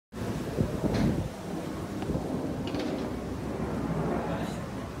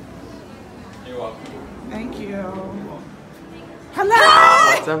Thank you.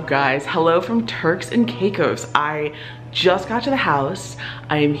 Hello! What's up, guys? Hello from Turks and Caicos. I just got to the house.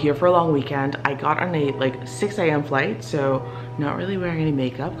 I am here for a long weekend. I got on a like 6 a.m. flight, so not really wearing any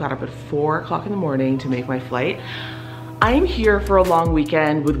makeup. Got up at 4 o'clock in the morning to make my flight. I am here for a long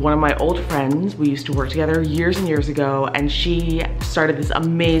weekend with one of my old friends. We used to work together years and years ago, and she started this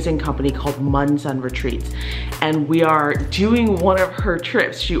amazing company called MunSun Retreats. And we are doing one of her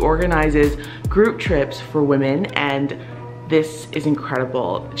trips. She organizes group trips for women, and this is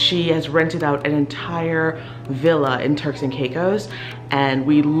incredible. She has rented out an entire villa in Turks and Caicos, and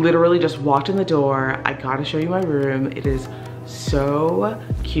we literally just walked in the door. I gotta show you my room. It is so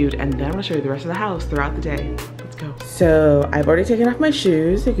cute, and then I'm gonna show you the rest of the house throughout the day. Let's go. So I've already taken off my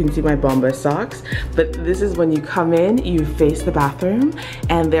shoes. You can see my Bomba socks, but this is when you come in, you face the bathroom,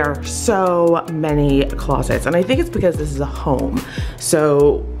 and there are so many closets. And I think it's because this is a home.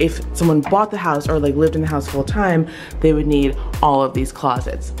 So if someone bought the house or like lived in the house full time, they would need all of these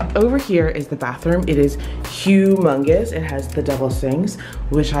closets. Over here is the bathroom. It is humongous. It has the double sinks,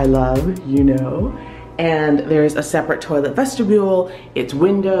 which I love, you know. And there's a separate toilet vestibule, it's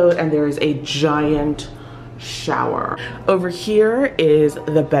windowed, and there is a giant shower. Over here is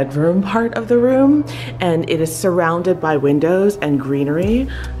the bedroom part of the room, and it is surrounded by windows and greenery.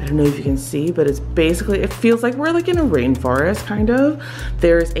 I don't know if you can see, but it's basically, it feels like we're like in a rainforest, kind of.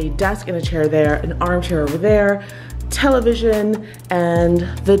 There's a desk and a chair there, an armchair over there, television, and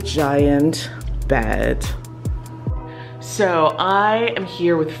the giant bed. So I am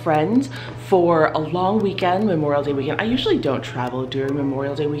here with friends for a long weekend, Memorial Day weekend. I usually don't travel during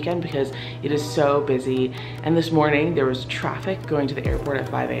Memorial Day weekend because it is so busy. And this morning there was traffic going to the airport at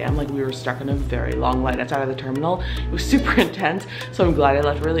 5 a.m. Like we were stuck in a very long line outside of the terminal. It was super intense, so I'm glad I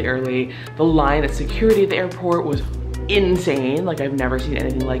left really early. The line at security at the airport was insane. Like I've never seen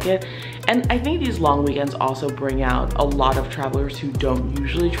anything like it. And I think these long weekends also bring out a lot of travelers who don't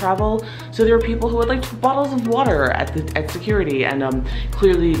usually travel. So there are people who had like bottles of water at security, and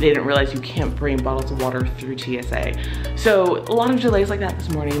clearly they didn't realize you can't bring bottles of water through TSA. So a lot of delays like that this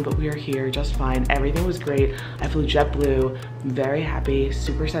morning, but we are here just fine. Everything was great. I flew JetBlue. I'm very happy,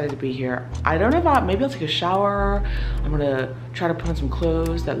 super excited to be here. I don't know about, maybe I'll take a shower. I'm gonna try to put on some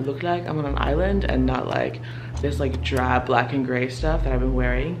clothes that look like I'm on an island and not like this like drab black and gray stuff that I've been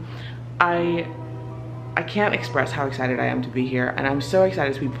wearing. I can't express how excited I am to be here, and I'm so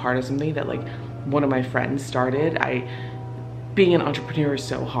excited to be part of something that like one of my friends started. Being an entrepreneur is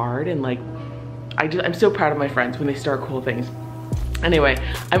so hard, and like I'm so proud of my friends when they start cool things. Anyway,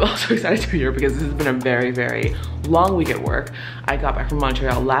 I'm also excited to be here because this has been a very, very long week at work. I got back from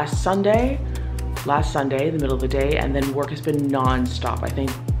Montreal last Sunday, the middle of the day, and then work has been non-stop. I think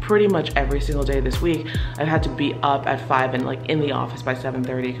pretty much every single day this week I've had to be up at 5 and like in the office by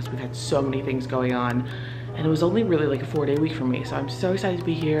 7:30 because we've had so many things going on, and it was only really like a 4-day week for me. So I'm so excited to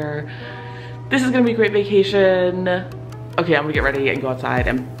be here. This is gonna be a great vacation. Okay, I'm gonna get ready and go outside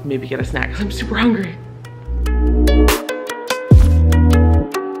and maybe get a snack because I'm super hungry.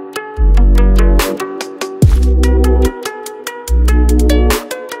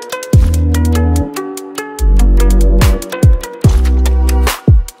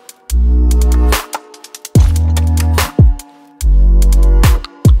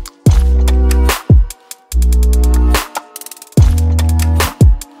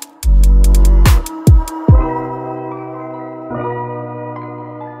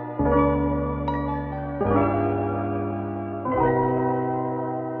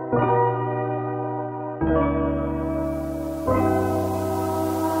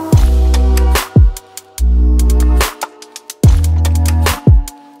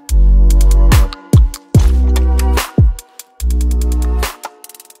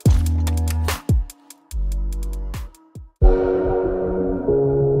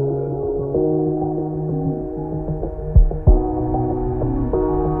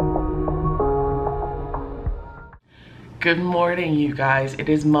 Good morning, you guys. It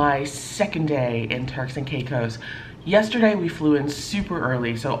is my second day in Turks and Caicos. Yesterday we flew in super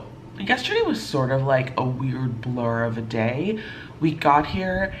early, so yesterday was sort of like a weird blur of a day. We got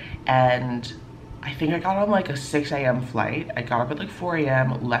here and I think I got on like a 6 a.m. flight. I got up at like 4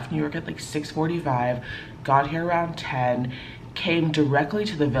 a.m., left New York at like 6:45, got here around 10, came directly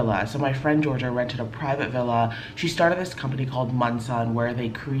to the villa. So my friend Georgia rented a private villa. She started this company called MunSun where they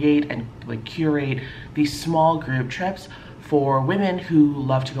create and like curate these small group trips for women who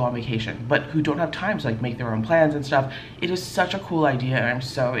love to go on vacation but who don't have time to like make their own plans and stuff. It is such a cool idea, and I'm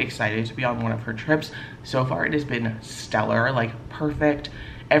so excited to be on one of her trips. So far it has been stellar, like perfect.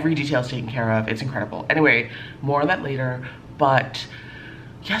 Every detail is taken care of. It's incredible. Anyway, more on that later, but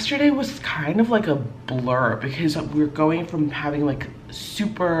yesterday was kind of like a blur because we're going from having like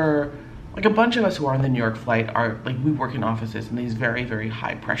a bunch of us who are on the New York flight are like, we work in offices in these very, very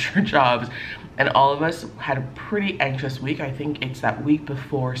high pressure jobs, and all of us had a pretty anxious week. I think it's that week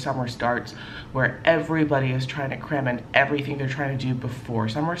before summer starts where everybody is trying to cram in everything they're trying to do before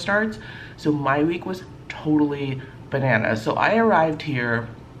summer starts. So my week was totally bananas. So I arrived here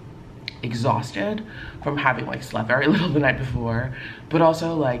exhausted from having like slept very little the night before, but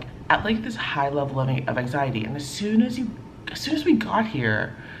also like at like this high level of anxiety. And as soon as we got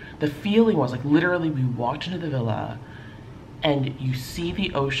here, the feeling was like, literally we walked into the villa and you see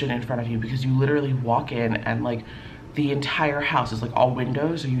the ocean in front of you, because you literally walk in and like the entire house is like all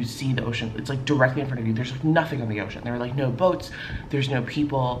windows, so you see the ocean. It's like directly in front of you. There's like nothing on the ocean. There are like no boats, there's no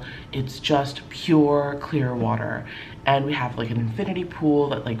people. It's just pure clear water. And we have like an infinity pool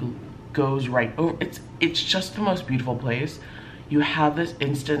that like goes right over. It's just the most beautiful place. You have this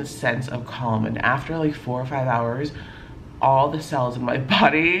instant sense of calm, and after like 4 or 5 hours, all the cells in my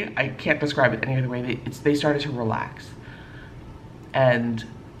body, I can't describe it any other way, they started to relax. And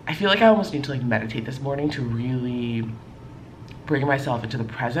I feel like I almost need to like meditate this morning to really bring myself into the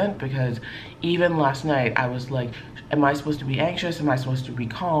present, because even last night I was like, am I supposed to be anxious? Am I supposed to be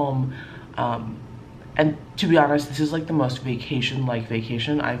calm? And to be honest, this is like the most vacation-like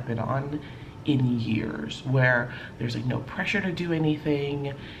vacation I've been on in years, where there's like no pressure to do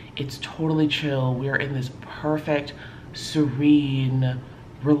anything. It's totally chill. We're in this perfect, serene,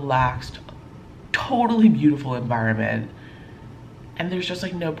 relaxed, totally beautiful environment. And there's just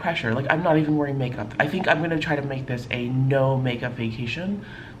like no pressure. Like, I'm not even wearing makeup. I think I'm gonna try to make this a no makeup vacation,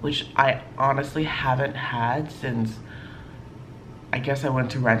 which I honestly haven't had since, I guess I went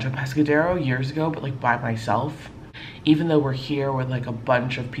to Rancho Pescadero years ago, but like by myself. Even though we're here with like a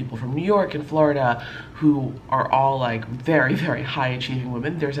bunch of people from New York and Florida who are all like very, very high achieving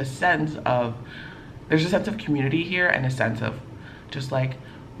women, there's a sense of community here, and a sense of just like,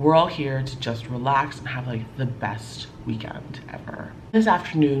 we're all here to just relax and have like the best weekend ever. This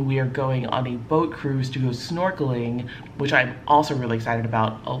afternoon we are going on a boat cruise to go snorkeling, which I'm also really excited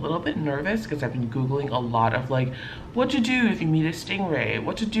about. A little bit nervous because I've been Googling a lot of like what to do if you meet a stingray,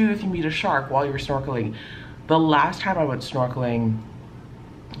 what to do if you meet a shark while you're snorkeling. The last time I went snorkeling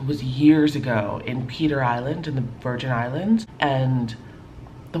was years ago in Peter Island in the Virgin Islands, and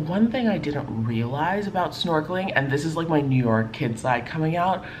the one thing I didn't realize about snorkeling, and this is like my New York kid side coming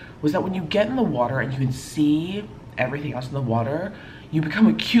out, was that when you get in the water and you can see everything else in the water, you become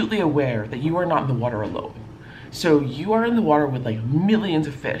acutely aware that you are not in the water alone. So you are in the water with like millions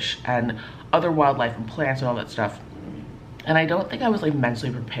of fish and other wildlife and plants and all that stuff. And I don't think I was like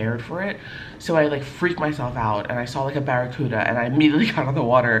mentally prepared for it. So I like freaked myself out, and I saw like a barracuda and I immediately got out of the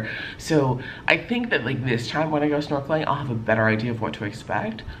water. So I think that like this time when I go snorkeling, I'll have a better idea of what to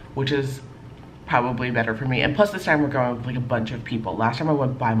expect, which is probably better for me. And plus this time we're going with like a bunch of people. Last time I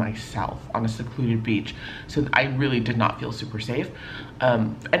went by myself on a secluded beach, so I really did not feel super safe.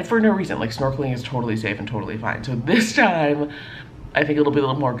 And for no reason, like snorkeling is totally safe and totally fine. So this time I think it'll be a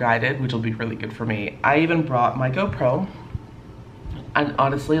little more guided, which will be really good for me. I even brought my GoPro. And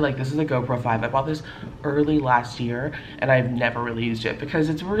honestly, like, this is a GoPro 5. I bought this early last year and I've never really used it because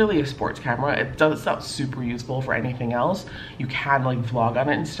it's really a sports camera. It's not super useful for anything else. You can like vlog on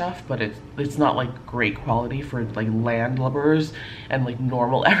it and stuff, but it's not like great quality for like landlubbers and like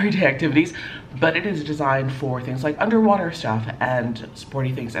normal everyday activities. But it is designed for things like underwater stuff and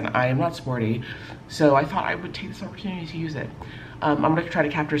sporty things, and I am not sporty, so I thought I would take this opportunity to use it. I'm gonna try to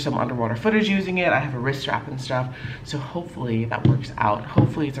capture some underwater footage using it. I have a wrist strap and stuff, so hopefully that works out.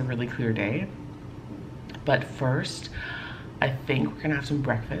 Hopefully it's a really clear day. But first, I think we're gonna have some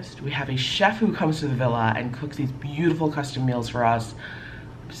breakfast. We have a chef who comes to the villa and cooks these beautiful custom meals for us.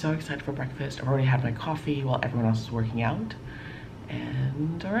 I'm so excited for breakfast. I've already had my coffee while everyone else is working out.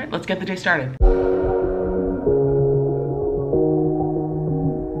 And all right, let's get the day started.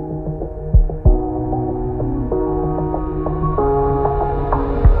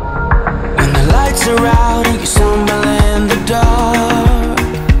 Are out and you stumble in the dark.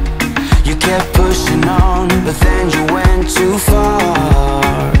 You kept pushing on, but then you went too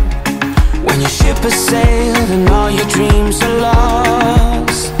far. When your ship has sailed and all your dreams are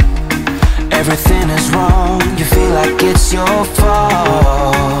lost, everything is wrong, you feel like it's your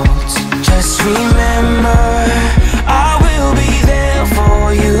fault. Just remember, I will be there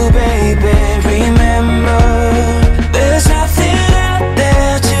for you, baby. Remember, there's nothing out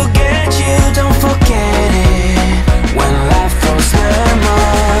there to get you. Don't forget it when life throws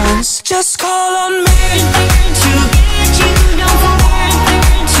lemons. Just call on me to get you. Don't forget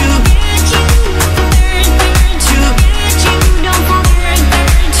to get you. To get you. Don't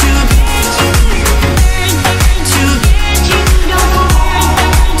forget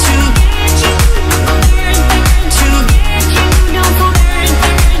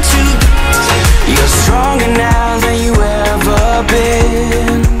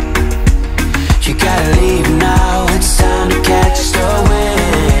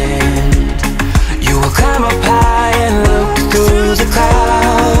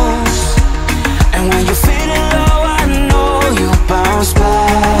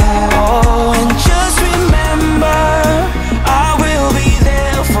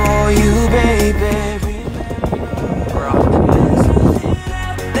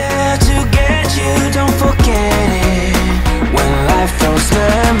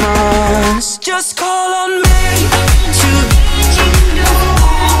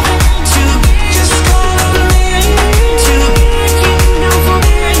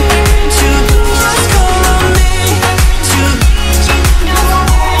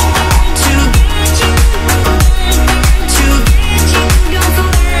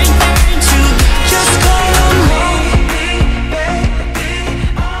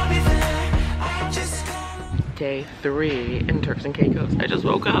Day 3 in Turks and Caicos. I just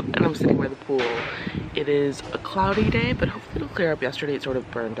woke up and I'm sitting by the pool. It is a cloudy day, but hopefully it'll clear up. Yesterday it sort of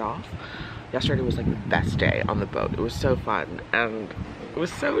burned off. Yesterday was like the best day on the boat. It was so fun and I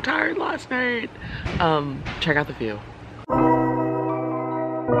was so tired last night. Check out the view.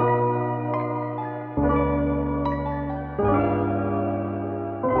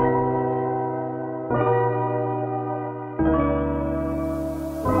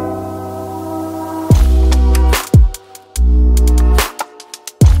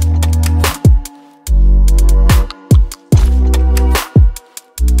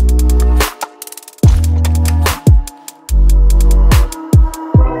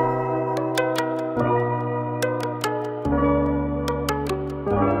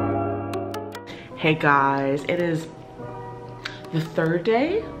 Hey guys, it is the third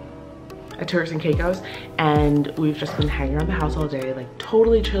day at Turks and Caicos and we've just been hanging around the house all day, like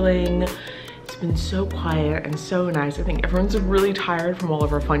totally chilling. It's been so quiet and so nice. I think everyone's really tired from all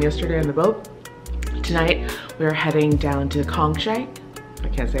of our fun yesterday on the boat. Tonight we're heading down to Conch Shack. I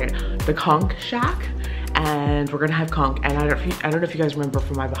can't say it. The Conch Shack, and we're gonna have conch. And I don't know if you guys remember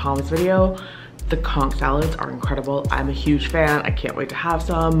from my Bahamas video, the conch salads are incredible. I'm a huge fan. I can't wait to have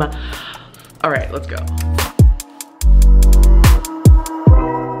some. All right, let's go.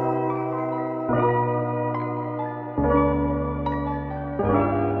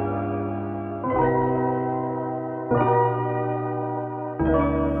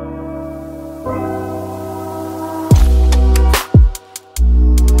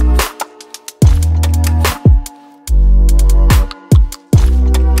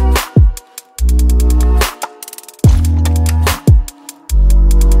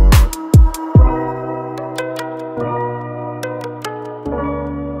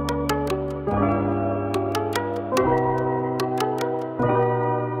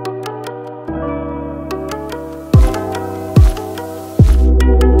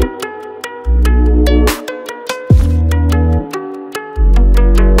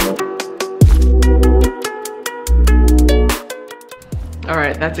 All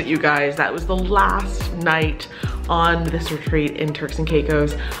right, that's it, you guys. That was the last night on this retreat in Turks and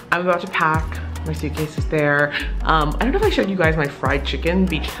Caicos. I'm about to pack. My suitcase is there. I don't know if I showed you guys my fried chicken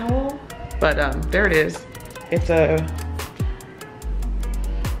beach towel, but there it is. It's a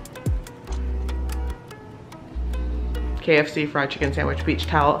KFC fried chicken sandwich beach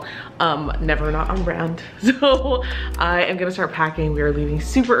towel. Never not on brand. So I am gonna start packing. We are leaving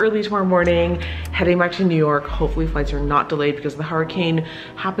super early tomorrow morning, heading back to New York. Hopefully flights are not delayed because of the hurricane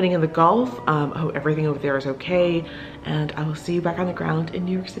happening in the Gulf. I hope everything over there is okay. And I will see you back on the ground in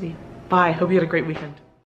New York City. Bye, hope you had a great weekend.